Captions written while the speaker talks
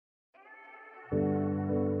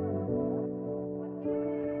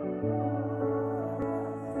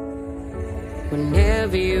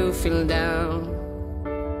whenever you feel down.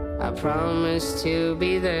 I promise to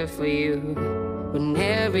be there for you when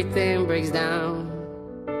everything breaks down.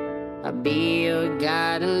 I'll be your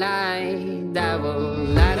guiding light that will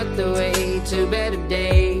light up the way to better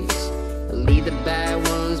days. I'll leave the bad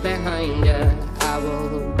ones behind you. I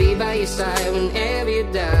will be by your side whenever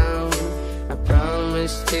you're down. I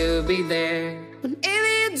promise to be there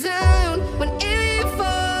whenever you're down, whenever you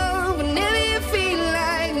fall, whenever you feel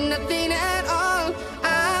like nothing at all.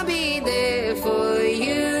 I'll be there for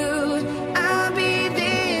you. I'll be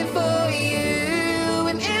there for you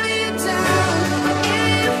whenever you're down,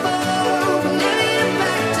 whenever you fall, whenever you're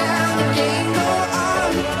back down. The game go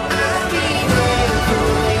on. I'll be there for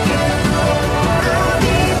you. I'll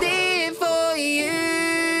be there for you.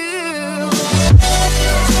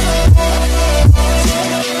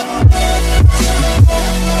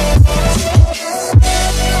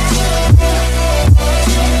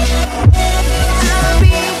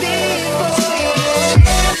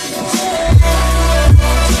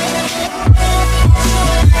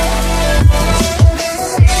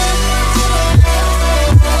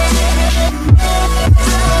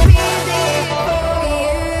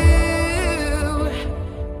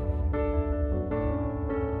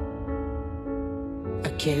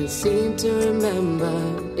 Can't seem to remember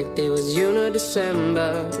if it was June or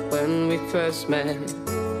December when we first met.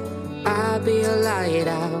 I'll be your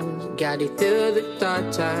lighthouse, guide you through the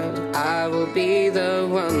dark times. I will be the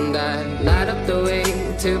one that light up the way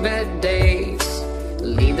to better days.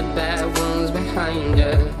 Leave the bad ones behind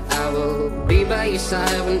you. I will be by your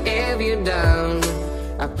side whenever you're down.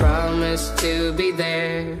 I promise to be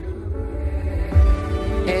there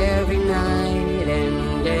every night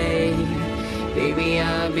and day. Baby,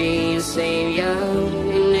 I'll be your savior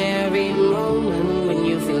in every moment when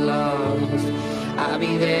you feel lost. I'll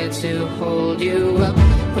be there to hold you